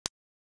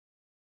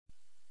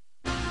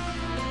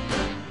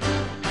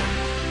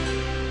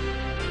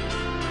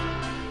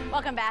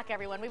Welcome back,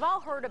 everyone. We've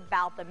all heard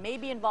about them,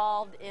 maybe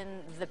involved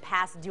in the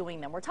past doing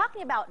them. We're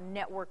talking about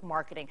network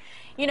marketing.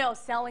 You know,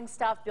 selling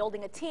stuff,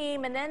 building a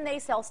team, and then they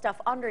sell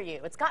stuff under you.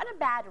 It's gotten a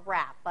bad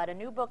rap, but a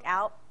new book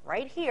out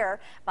right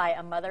here by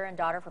a mother and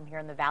daughter from here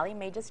in the Valley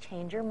may just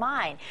change your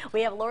mind.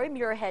 We have Lori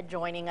Muirhead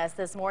joining us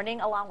this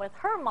morning, along with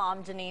her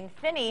mom, Janine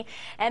Finney,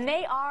 and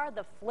they are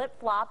the Flip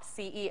Flop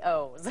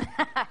CEOs.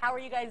 How are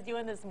you guys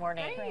doing this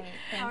morning? Great.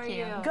 How are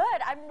you? Good.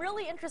 I'm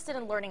really interested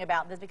in learning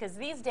about this because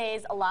these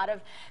days a lot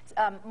of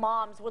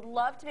moms would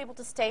love to be able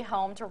to stay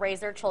home to raise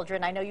their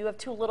children. I know you have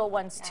two little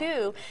ones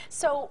too.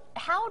 So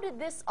how did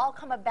this all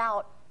come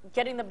about,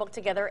 getting the book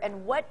together,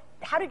 and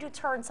how did you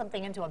turn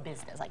something into a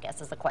business, I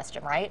guess is the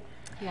question, right?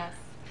 Yes.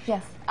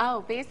 Yes.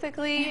 Oh,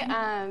 basically,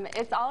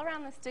 it's all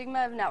around the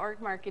stigma of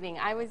network marketing.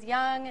 I was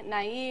young,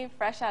 naive,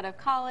 fresh out of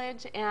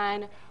college,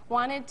 and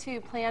wanted to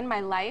plan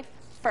my life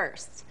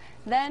first,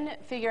 then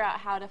figure out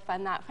how to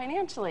fund that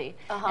financially.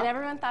 And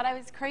everyone thought I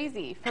was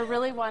crazy for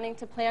really wanting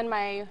to plan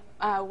my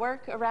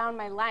work around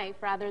my life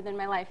rather than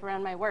my life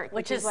around my work.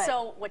 Which is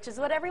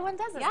what everyone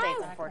does these days,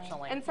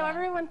 unfortunately. And so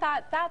everyone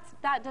thought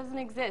that doesn't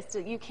exist.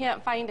 You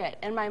can't find it.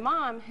 And my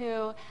mom,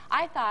 who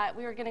I thought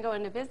we were going to go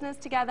into business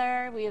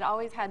together, we had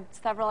always had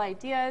several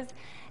ideas.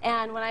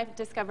 And when I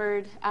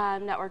discovered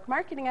network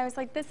marketing, I was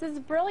like, this is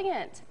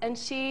brilliant. And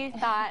she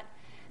thought,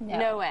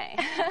 no way.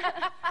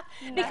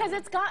 Because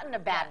it's gotten a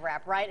bad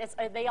rap, right?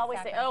 They always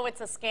say, oh,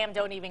 it's a scam,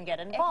 don't even get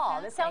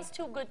involved. It sounds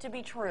too good to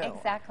be true.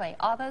 Exactly,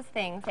 all those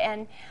things.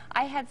 And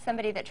I had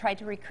somebody that tried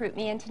to recruit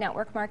me into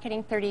network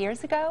marketing 30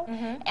 years ago,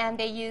 and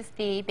they used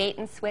the bait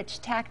and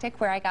switch tactic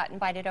where I got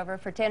invited over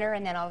for dinner,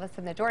 and then all of a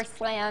sudden the door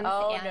slams,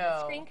 and the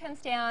screen comes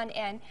down,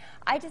 and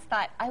I just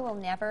thought, I will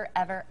never,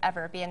 ever,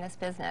 ever be in this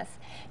business.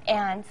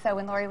 And so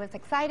when Lori was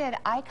excited,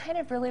 I kind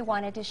of really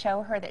wanted to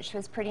show her that she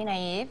was pretty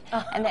naive,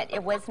 and that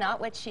it was not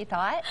what she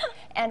thought.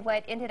 And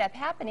what ended up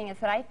happening is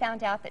that I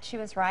found out that she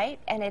was right,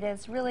 and it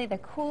is really the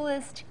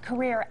coolest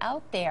career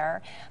out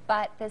there,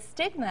 but the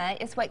stigma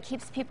is what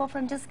keeps people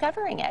from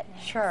discovering it.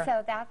 Sure.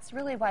 So that's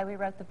really why we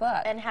wrote the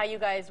book. And how you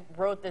guys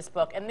wrote this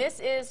book. And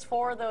this is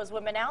for those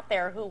women out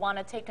there who want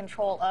to take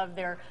control of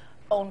their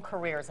own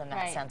careers in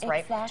that sense,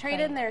 right? Exactly.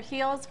 Trade in their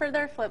heels for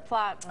their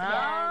flip-flops.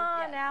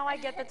 Now I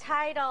get the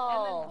title.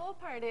 And the cool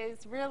part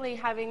is really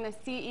having the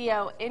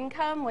CEO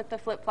income with the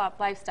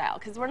flip-flop lifestyle,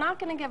 because we're not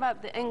going to give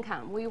up the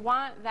income. We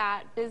want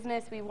that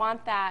business, we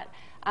want that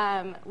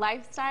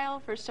lifestyle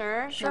for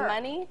sure, the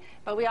money,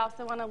 but we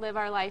also want to live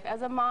our life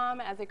as a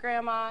mom, as a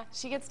grandma.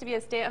 She gets to be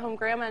a stay-at-home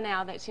grandma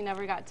now that she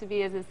never got to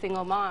be as a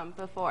single mom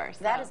before.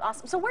 So. That is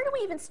awesome. So where do we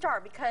even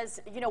start? Because,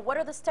 you know, what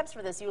are the steps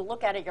for this? You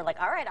look at it, you're like,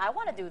 all right, I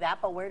want to do that,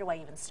 but where do I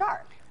even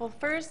start? Well,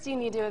 first you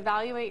need to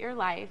evaluate your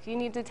life. You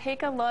need to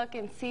take a look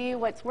and see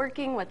what's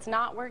working, what's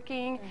not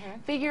working,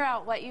 figure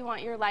out what you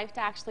want your life to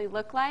actually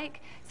look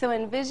like. So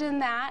envision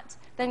that,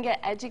 then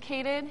get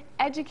educated,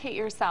 educate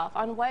yourself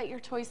on what your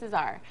choices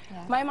are.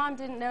 My mom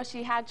didn't know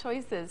she had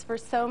choices for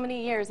so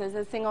many years as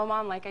a single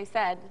mom, like I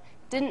said.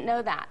 Didn't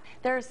know that.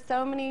 There are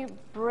so many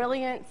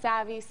brilliant,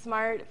 savvy,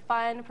 smart,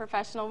 fun,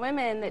 professional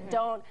women that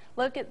don't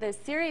look at this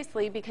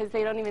seriously because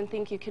they don't even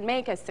think you can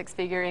make a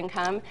six-figure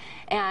income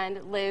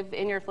and live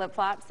in your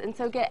flip-flops. And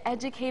so get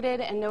educated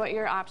and know what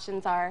your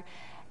options are.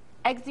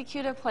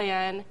 Execute a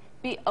plan.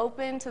 Be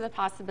open to the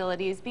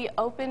possibilities. Be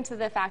open to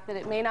the fact that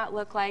it may not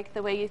look like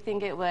the way you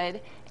think it would,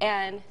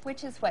 and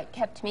which is what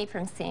kept me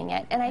from seeing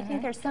it. And I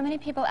think there's so many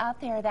people out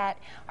there that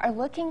are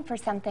looking for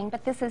something,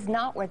 but this is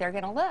not where they're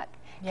going to look,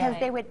 because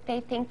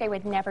they think they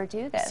would never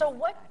do this. So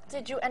what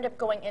did you end up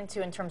going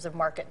into in terms of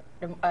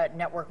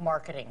network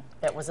marketing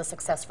that was a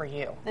success for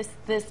you?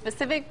 This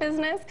specific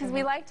business, because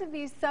we like to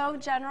be so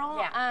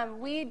general.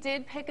 We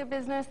did pick a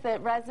business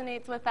that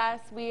resonates with us.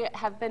 We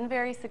have been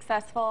very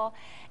successful,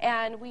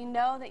 and we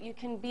know that you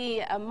can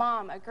be a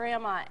mom, a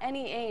grandma,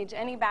 any age,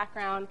 any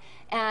background,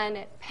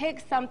 and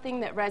pick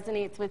something that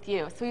resonates with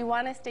you. So we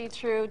want to stay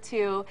true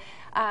to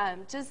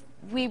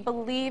we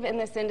believe in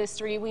this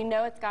industry. We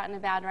know it's gotten a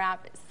bad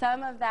rap.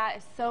 Some of that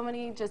is so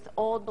many just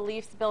old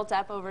beliefs built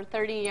up over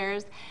 30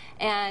 years.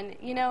 And,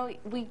 you know,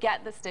 we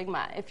get the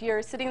stigma. If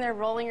you're sitting there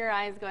rolling your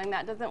eyes going,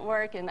 that doesn't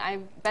work, and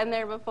I've been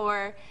there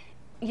before,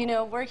 you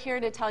know, we're here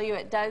to tell you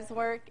it does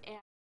work.